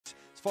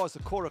far as the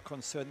core are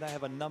concerned, they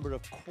have a number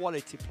of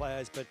quality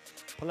players, but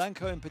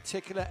Polanco in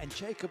particular and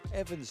Jacob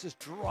Evans just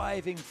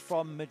driving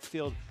from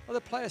midfield are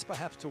the players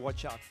perhaps to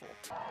watch out for.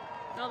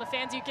 Well, the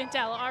fans, you can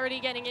tell, already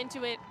getting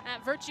into it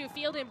at Virtue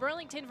Field in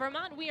Burlington,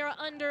 Vermont. We are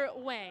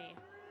underway.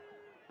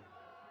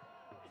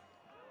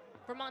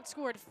 Vermont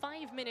scored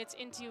 5 minutes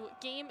into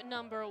game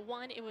number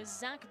 1. It was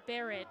Zach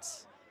Barrett.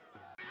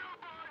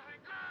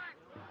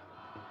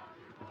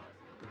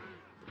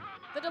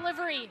 The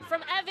delivery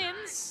from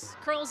Evans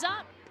curls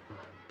up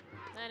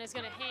and is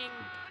going to hang,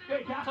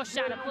 pushed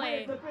out of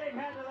play.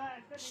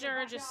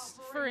 Sure,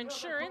 just for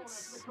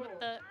insurance with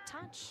the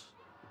touch.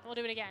 We'll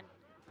do it again.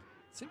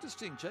 It's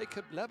interesting,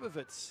 Jacob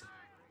Labovitz,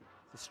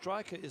 the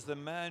striker, is the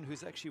man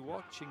who's actually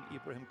watching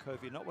Ibrahim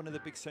Covey, not one of the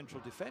big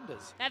central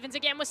defenders. Evans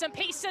again with some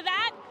pace to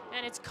that,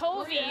 and it's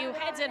Covey who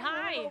heads it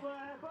high.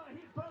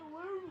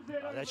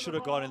 Oh, that should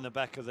have gone in the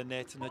back of the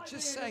net, and I'm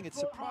just saying, it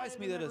surprised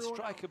me that a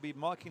striker be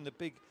marking the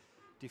big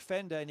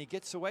defender, and he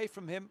gets away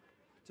from him,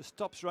 just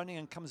stops running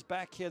and comes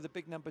back here, the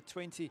big number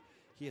 20.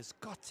 He has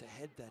got to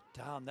head that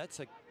down. That's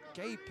a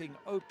gaping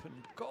open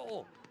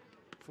goal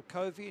for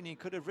Covey, and he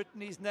could have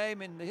written his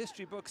name in the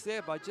history books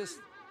there by just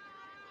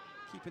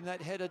keeping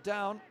that header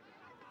down.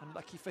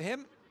 Unlucky for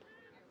him.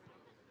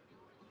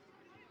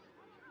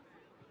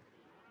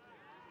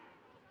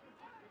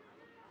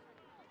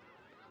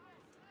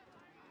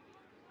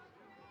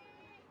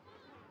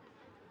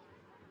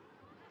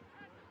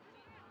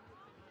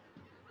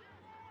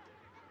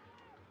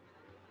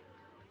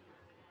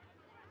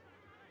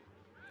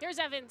 Here's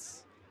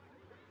Evans.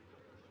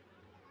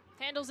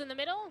 Handles in the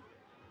middle.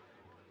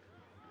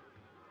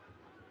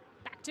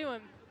 Back to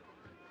him.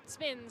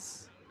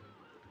 Spins.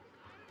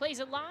 Plays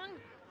it long.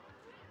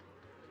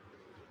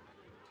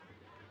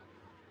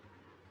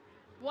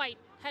 White,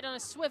 head on a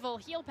swivel,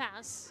 heel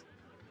pass.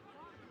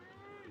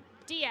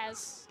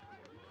 Diaz.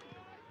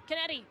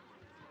 Canetti.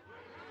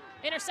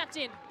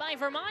 Intercepted by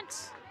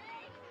Vermont.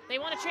 They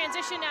want to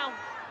transition now.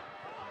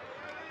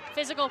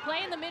 Physical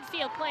play in the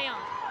midfield, play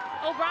on.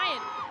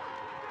 O'Brien.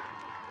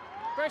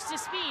 Burst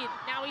his speed.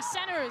 Now he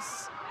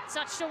centers.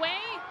 Touched away.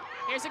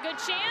 Here's a good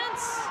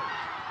chance.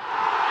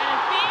 And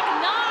a big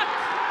knock.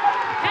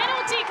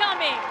 Penalty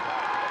coming.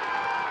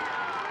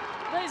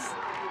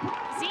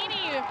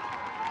 Zini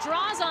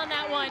draws on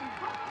that one.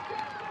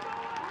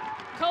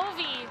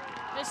 Covey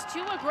is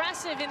too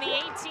aggressive in the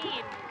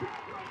 18.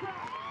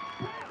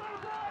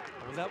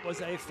 Well, that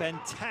was a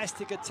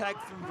fantastic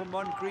attack from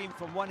Vermont Green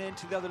from one end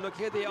to the other. Look,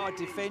 here they are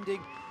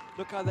defending.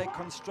 Look how they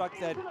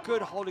construct that.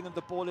 Good holding of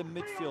the ball in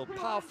midfield.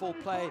 Powerful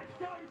play.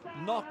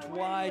 Knocked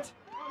wide.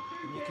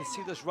 And you can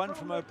see this run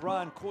from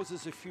O'Brien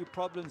causes a few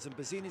problems, and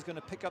Bazzini's going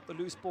to pick up the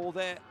loose ball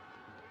there.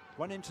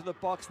 Run into the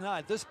box now.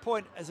 At this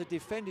point, as a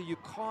defender, you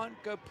can't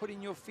go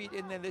putting your feet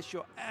in there unless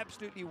you're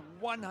absolutely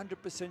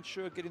 100%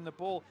 sure of getting the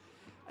ball.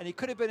 And he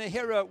could have been a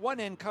hero at one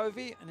end,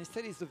 Covey, and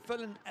instead he's the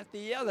villain at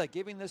the other,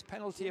 giving this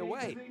penalty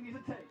away.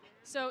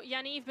 So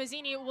Yaniv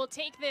Bazzini will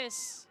take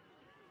this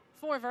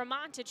for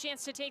Vermont, a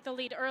chance to take the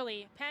lead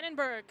early.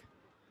 Pannenberg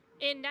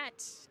in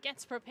net,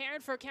 gets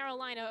prepared for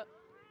Carolina.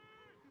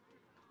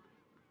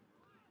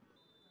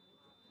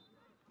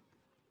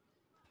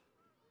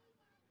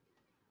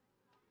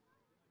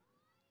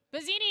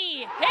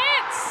 Bazzini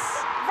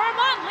hits!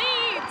 Vermont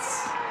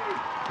leads!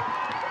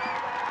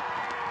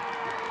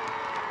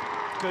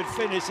 Good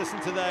finish,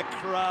 listen to that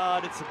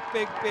crowd. It's a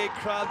big, big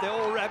crowd. They're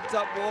all wrapped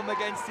up warm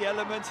against the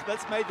elements.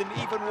 That's made them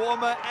even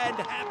warmer and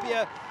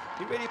happier.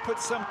 He really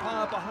puts some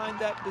power behind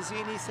that.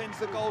 Bazzini sends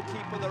the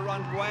goalkeeper the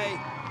wrong way.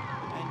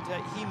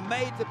 And he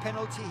made the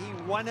penalty. He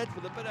won it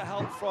with a bit of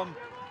help from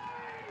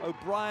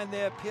O'Brien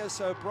there. Pierce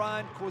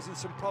O'Brien causing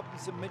some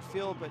problems in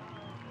midfield, but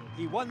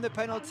he won the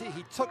penalty.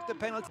 He took the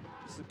penalty.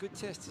 It's a good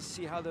test to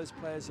see how those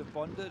players have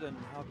bonded and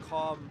how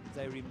calm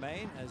they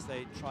remain as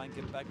they try and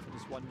get back from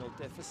this 1-0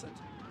 deficit.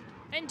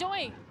 And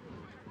Doi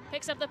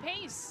picks up the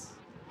pace,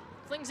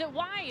 flings it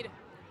wide.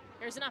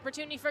 Here's an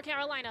opportunity for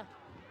Carolina.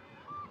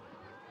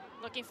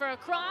 Looking for a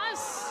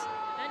cross,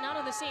 and not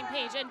on the same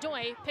page. And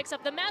Doi picks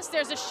up the mess.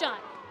 There's a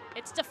shot.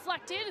 It's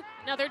deflected.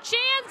 Another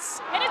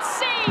chance, and it's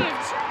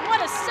saved.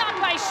 What a stop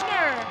by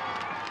Schnurr.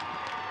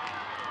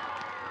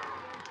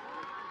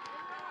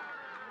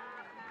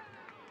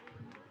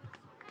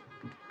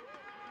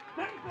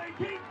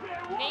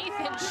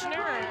 Nathan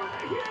Schnurr.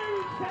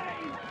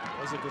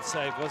 That was a good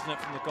save, wasn't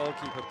it, from the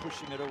goalkeeper,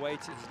 pushing it away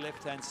to his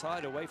left-hand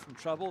side, away from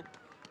trouble.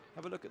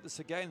 Have a look at this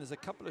again. There's a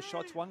couple of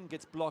shots. One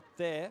gets blocked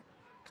there,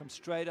 comes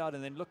straight out,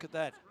 and then look at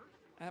that.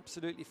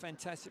 Absolutely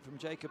fantastic from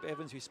Jacob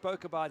Evans. We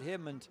spoke about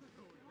him and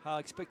how I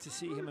expect to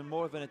see him in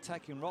more of an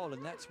attacking role,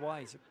 and that's why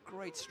he's a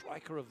great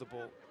striker of the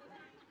ball.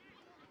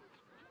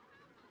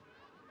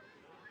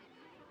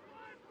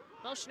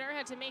 Well, Schnurr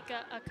had to make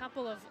a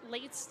couple of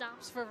late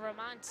stops for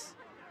Vermont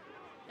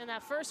in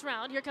that first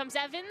round. Here comes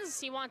Evans.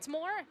 He wants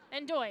more.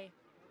 And Doi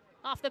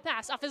off the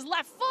pass, off his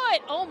left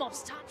foot.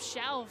 Almost top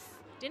shelf.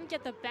 Didn't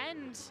get the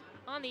bend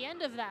on the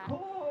end of that.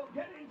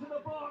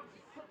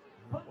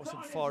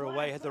 Wasn't far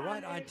away, had the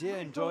right idea,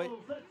 and Joy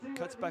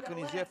cuts back on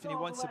his left and he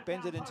wants to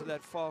bend it into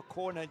that far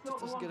corner. Just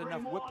doesn't get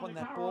enough whip on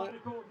that ball.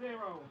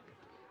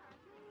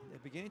 They're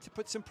beginning to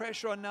put some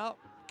pressure on now,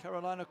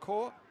 Carolina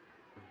Core.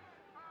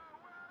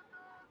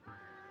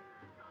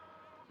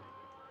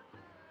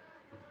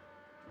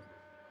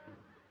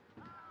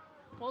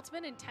 Well, it's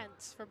been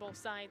intense for both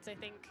sides, I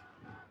think.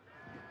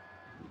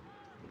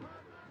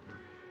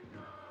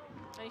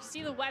 And you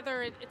see the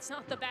weather, it's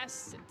not the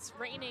best. It's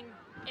raining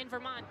in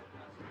Vermont.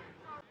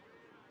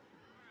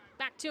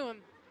 Back to him.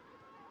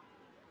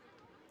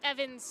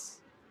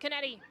 Evans,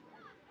 Canetti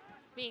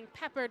being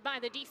peppered by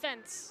the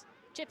defense.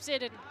 Chips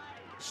it, and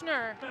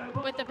Schnurr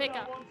with the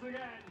pickup.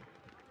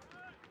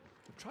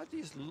 I've tried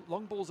these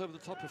long balls over the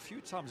top a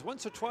few times.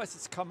 Once or twice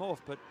it's come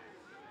off, but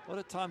a lot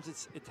of times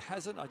it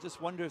hasn't. I just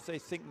wonder if they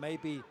think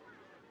maybe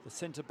the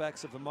center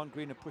backs of Vermont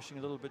Green are pushing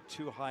a little bit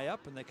too high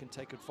up and they can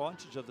take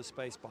advantage of the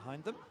space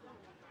behind them.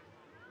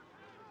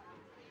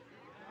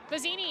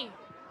 Bazzini,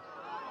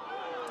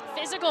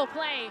 physical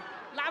play.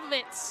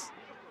 Lavovitz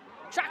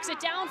tracks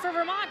it down for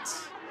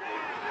Vermont.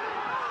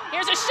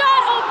 Here's a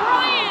shot,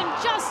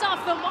 O'Brien just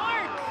off the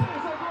mark.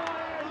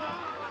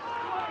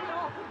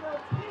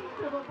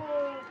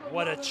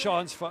 What a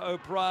chance for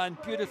O'Brien,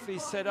 beautifully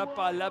set up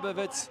by Lamar.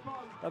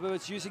 Lamar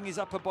using his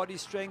upper body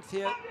strength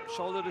here,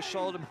 shoulder to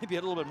shoulder, maybe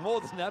a little bit more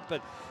than that,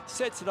 but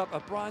sets it up.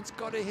 O'Brien's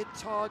got to hit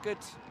target.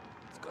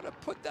 He's got to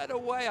put that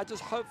away. I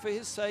just hope for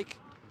his sake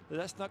that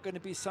that's not going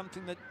to be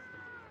something that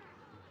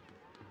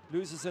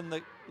loses in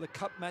the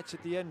cup match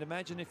at the end.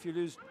 Imagine if you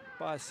lose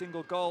by a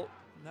single goal,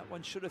 and that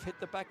one should have hit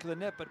the back of the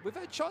net. But we've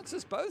had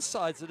chances both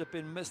sides that have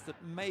been missed that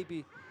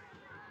maybe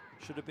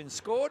should have been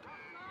scored.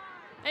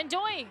 And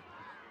Doy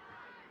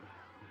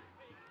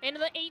into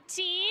the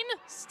 18,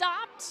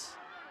 stopped,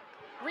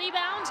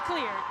 rebound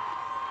cleared.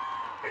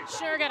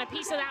 Sure got a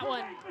piece of that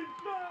one,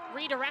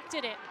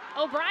 redirected it.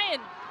 O'Brien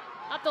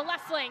up the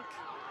left flank,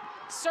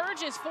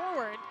 surges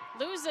forward,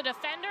 loses the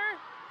defender,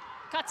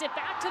 cuts it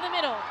back to the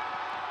middle.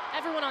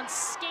 Everyone on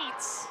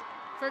skates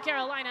for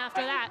Carolina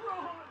after that.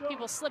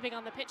 People slipping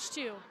on the pitch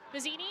too.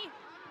 Bazzini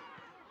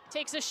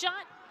takes a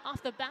shot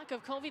off the back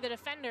of Covey, the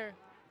defender.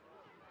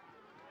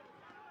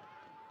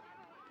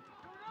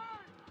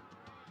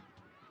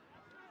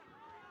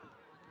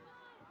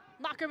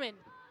 Lockerman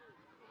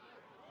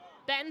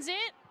bends it.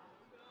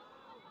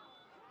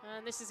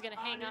 And this is going to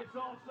hang up.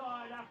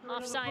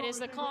 Offside is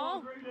the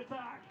call.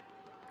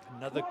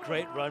 Another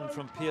great run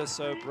from Pierce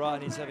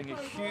O'Brien. He's having a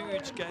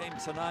huge game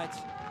tonight.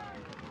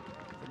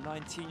 The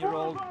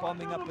 19-year-old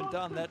bombing up and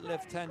down that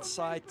left-hand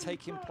side,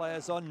 taking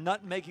players on,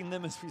 nutmegging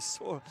them as we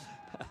saw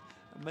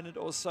a minute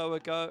or so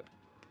ago.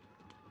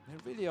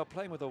 They really are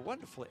playing with a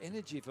wonderful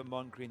energy,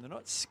 Vermont Green. They're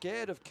not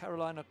scared of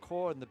Carolina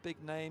Core and the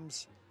big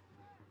names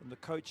and the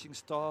coaching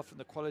staff and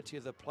the quality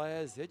of the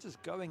players. They're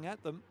just going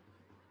at them.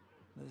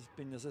 There's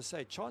been, as I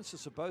say,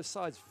 chances for both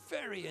sides.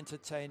 Very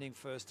entertaining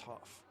first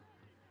half.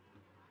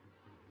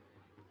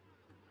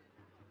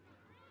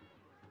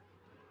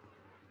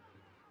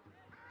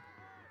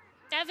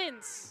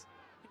 Evans,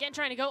 again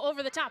trying to go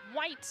over the top.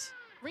 White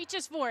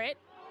reaches for it.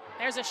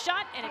 There's a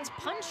shot, and it's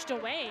punched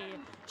away.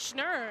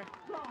 Schnurr,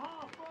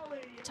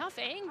 tough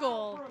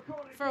angle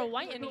for a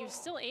White, and he was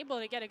still able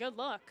to get a good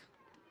look.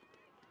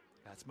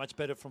 That's much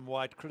better from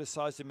White.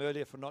 Criticized him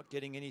earlier for not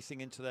getting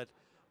anything into that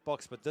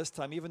box, but this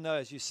time, even though,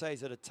 as you say,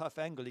 he's at a tough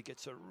angle, he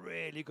gets a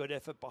really good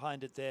effort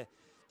behind it there,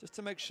 just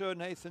to make sure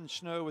Nathan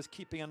Schnurr was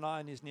keeping an eye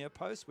on his near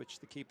post, which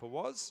the keeper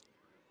was.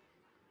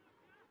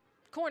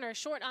 Corner,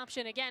 short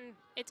option again.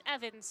 It's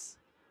Evans.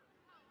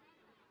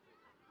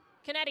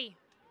 Canetti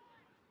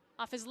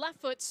off his left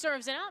foot,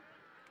 serves it up,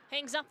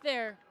 hangs up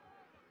there.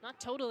 Not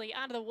totally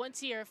out of the woods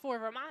here for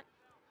Vermont.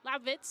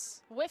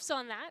 Lavovitz whiffs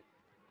on that.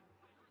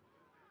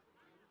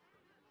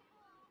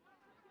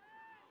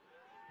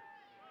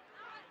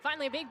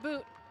 Finally, a big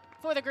boot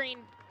for the Green.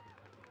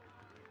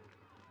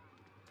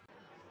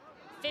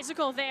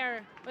 Physical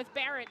there with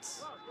Barrett.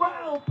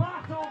 Well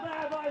battled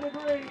there by the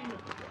Green.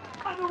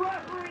 And the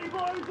referee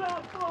blows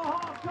up for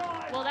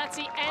half-time. Well, that's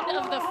the end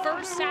of the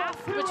first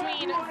half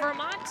between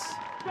Vermont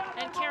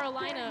and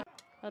Carolina.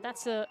 Well,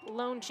 that's a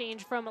lone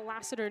change from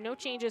Lassiter. No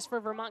changes for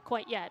Vermont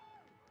quite yet.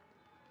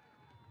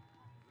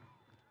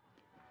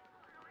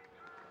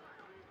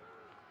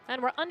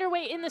 And we're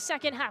underway in the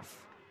second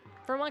half.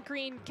 Vermont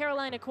Green,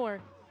 Carolina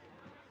Core.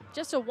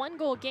 Just a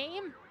one-goal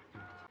game.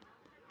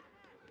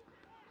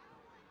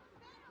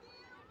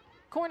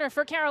 Corner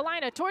for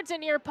Carolina towards the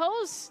near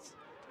post.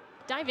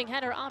 Diving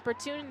header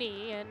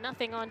opportunity and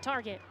nothing on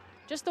target.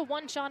 Just the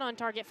one shot on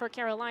target for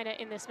Carolina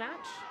in this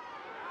match.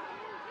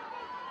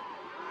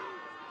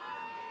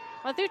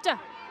 Mathuta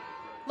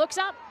looks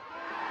up.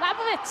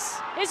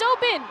 Lavovitz is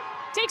open.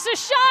 Takes a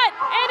shot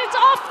and it's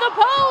off the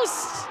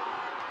post.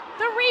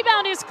 The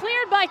rebound is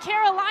cleared by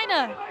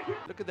Carolina.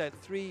 Look at that,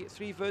 three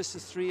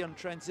versus three on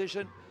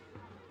transition.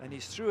 And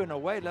he's through and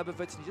away, Lamar,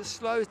 and he just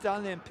slows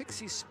down there and picks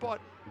his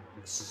spot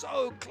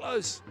so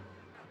close.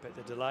 I bet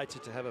they're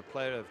delighted to have a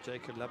player of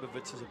Jacob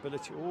Labovitz's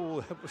ability.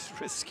 Oh, that was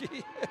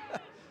risky.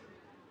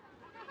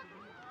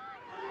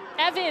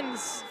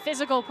 Evans,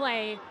 physical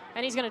play,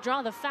 and he's going to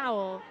draw the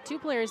foul. 2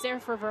 players there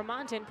for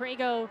Vermont, and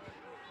Prego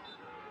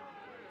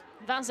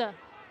Vaza.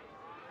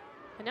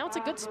 And now it's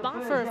a good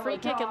spot for a free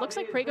kick. It looks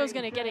like Prego's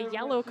going to get a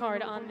yellow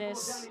card on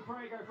this.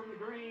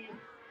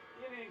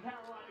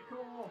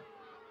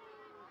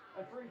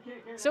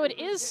 So it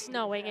is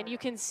snowing, and you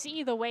can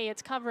see the way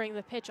it's covering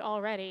the pitch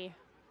already.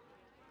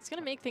 It's going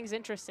to make things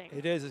interesting.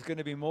 It is. There's going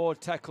to be more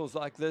tackles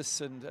like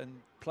this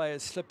and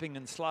players slipping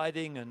and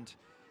sliding.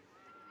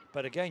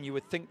 But again, you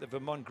would think the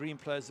Vermont Green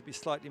players would be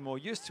slightly more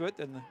used to it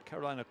than the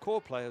Carolina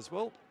Core players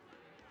will.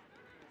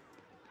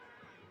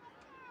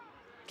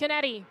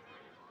 Canetti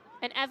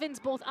and Evans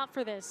both up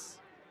for this.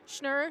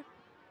 Schnurr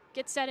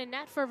gets set in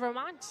net for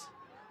Vermont.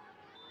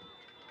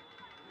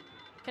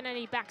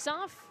 Canetti backs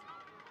off.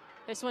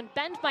 This one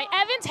bent by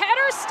Evans.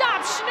 Header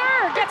stop.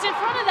 Schnurr gets in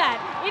front of that.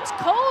 It's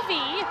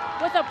Covey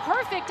with a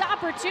perfect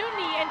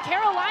opportunity, and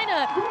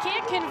Carolina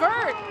can't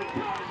convert.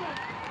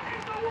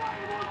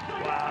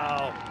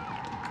 Wow.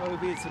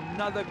 Covey, it's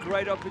another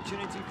great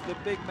opportunity for the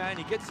big man.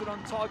 He gets it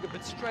on target,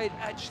 but straight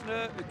at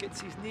Schnurr, who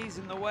gets his knees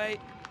in the way.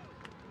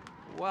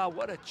 Wow,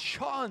 what a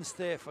chance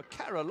there for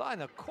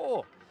Carolina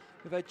Core.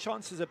 We've had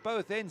chances at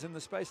both ends in the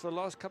space of the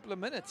last couple of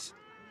minutes.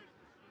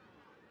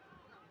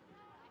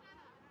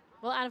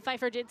 Well, Adam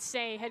Pfeiffer did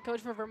say, head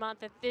coach for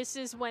Vermont, that this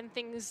is when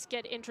things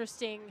get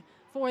interesting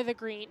for the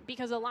Green,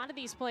 because a lot of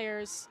these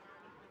players,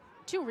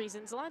 2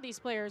 reasons, a lot of these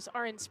players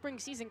are in spring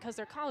season because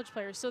they're college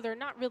players, so they're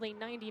not really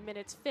 90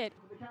 minutes fit.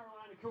 The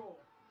Carolina Core.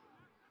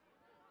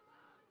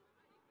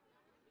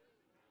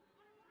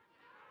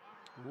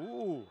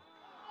 Ooh,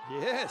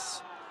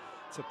 yes,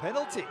 it's a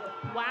penalty.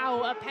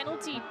 Wow, a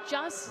penalty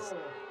just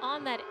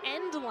on that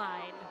end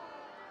line.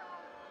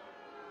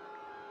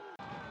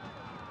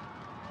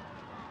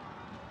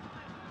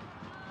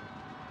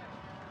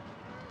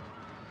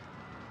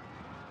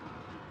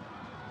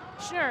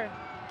 Schnurr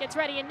gets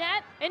ready in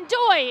net, and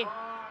Doy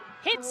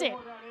hits it.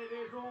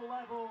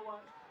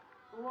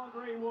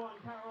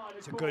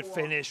 It's a good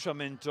finish from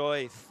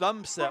Ndoye.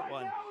 Thumps that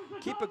one.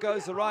 Keeper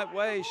goes the right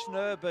way,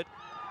 Schnurr, but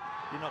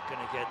you're not going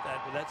to get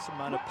that. But that's the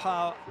amount of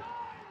power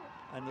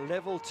and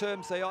level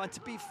terms they are. And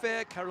to be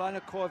fair,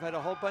 Carolina Core have had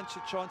a whole bunch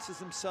of chances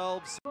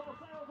themselves.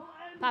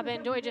 Papa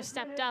Ndoye just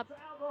stepped up.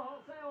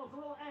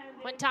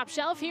 Went top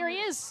shelf. Here he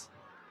is.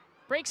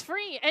 Breaks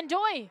free.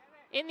 Ndoye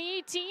in the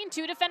 18.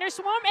 2 defenders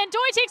swarm.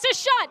 Ndoye takes a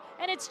shot,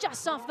 and it's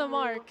just off the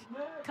mark.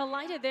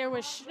 Collided there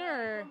with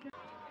Schnurr.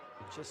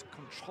 Just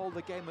control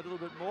the game a little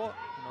bit more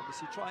and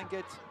obviously try and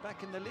get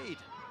back in the lead.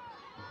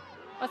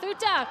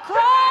 Athuta,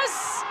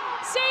 cross,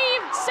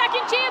 saved,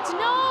 second chance,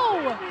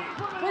 no!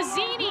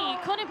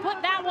 Mazzini couldn't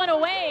put that one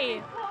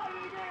away.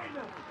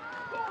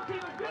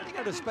 Running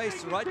out of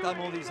space to write down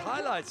all these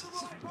highlights.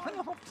 It's just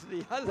one after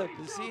the other.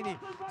 Mazzini,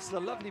 this is a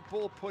lovely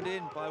ball put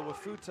in by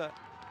Wafuta.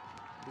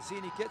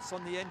 Mazzini gets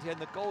on the end here, and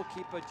the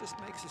goalkeeper just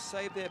makes a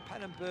save there.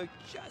 Pannenberg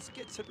just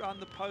gets it around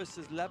the post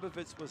as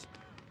Labovitz was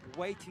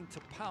waiting to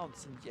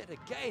pounce, and yet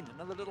again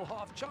another little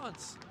half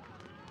chance.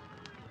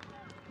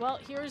 Well,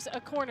 here's a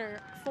corner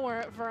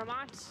for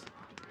Vermont.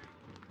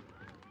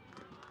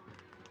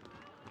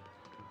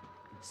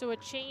 So a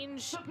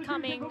change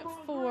coming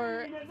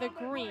for the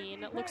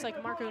Green. It looks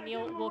like Mark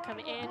O'Neill will come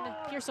in.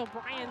 Pierce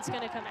O'Brien's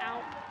going to come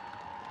out.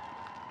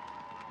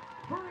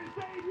 For his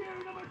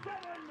debut, number 7,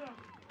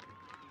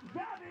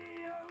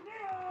 Xavi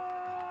O'Neill.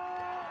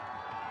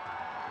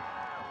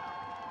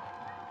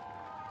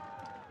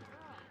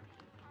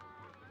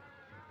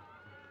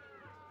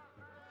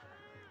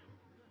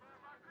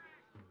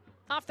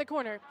 Off the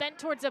corner, bent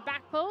towards the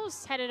back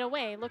post, headed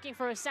away, looking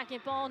for a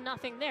second ball,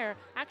 nothing there.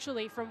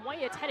 Actually, from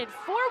White, it's headed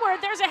forward.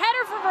 There's a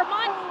header for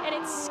Vermont, and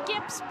it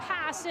skips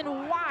past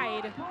and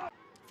wide.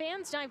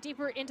 Fans dive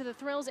deeper into the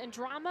thrills and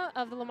drama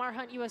of the Lamar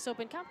Hunt U.S.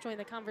 Open Cup. Join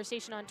the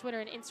conversation on Twitter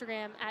and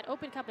Instagram at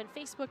Open Cup and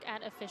Facebook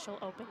at Official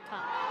Open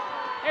Cup.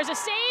 There's a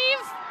save,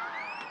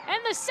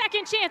 and the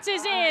second chance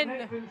is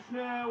in.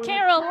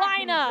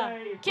 Carolina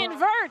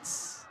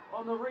converts.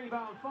 On the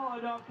rebound,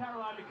 followed up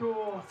Carolina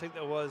Core. I think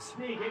there was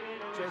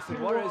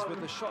Jason Juarez with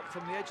the shot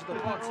from the edge of the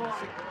box, and I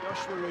think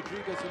Joshua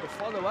Rodriguez with the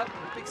follow-up.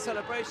 Big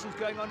celebrations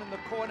going on in the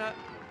corner.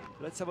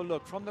 Let's have a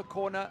look. From the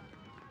corner,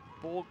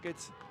 ball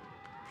gets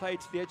played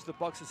to the edge of the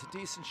box. It's a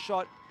decent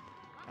shot,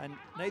 and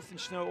Nathan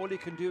Schnurr, all he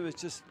can do is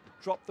just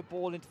drop the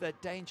ball into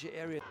that danger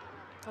area.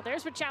 Well,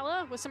 there's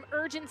Ricella with some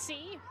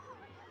urgency.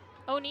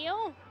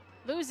 O'Neill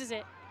loses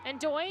it, and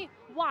Ndoye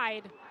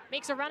wide.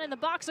 Makes a run in the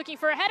box looking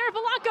for a header.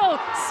 Belanco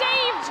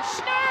saved.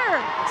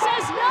 Schnurr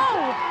says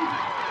no.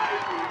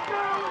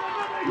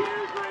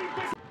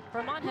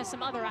 Vermont has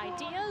some other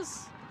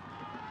ideas.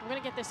 We're going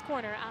to get this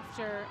corner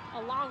after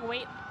a long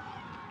wait.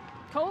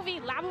 Covey,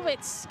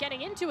 Labovitz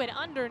getting into it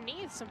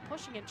underneath. Some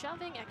pushing and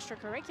shoving,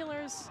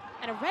 extracurriculars,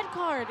 and a red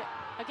card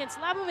against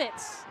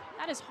Labovitz.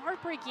 That is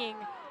heartbreaking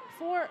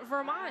for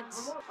Vermont.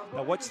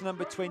 Now watch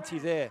number 20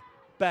 there.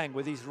 Bang,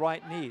 with his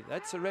right knee.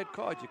 That's a red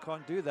card. You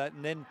can't do that.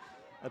 And then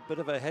a bit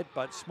of a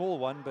headbutt, small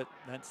one, but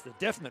that's the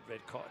definite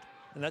red card.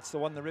 And that's the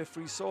one the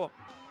referee saw.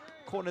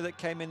 Corner that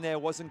came in there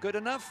wasn't good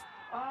enough.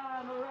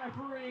 And the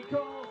referee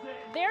calls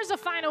it there's a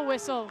final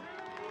whistle.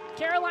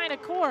 Carolina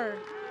Core,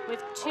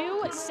 with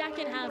 2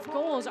 second-half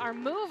goals, are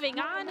moving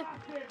on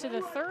to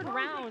the 3rd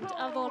round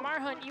of the Lamar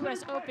Hunt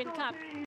U.S. Open Cup.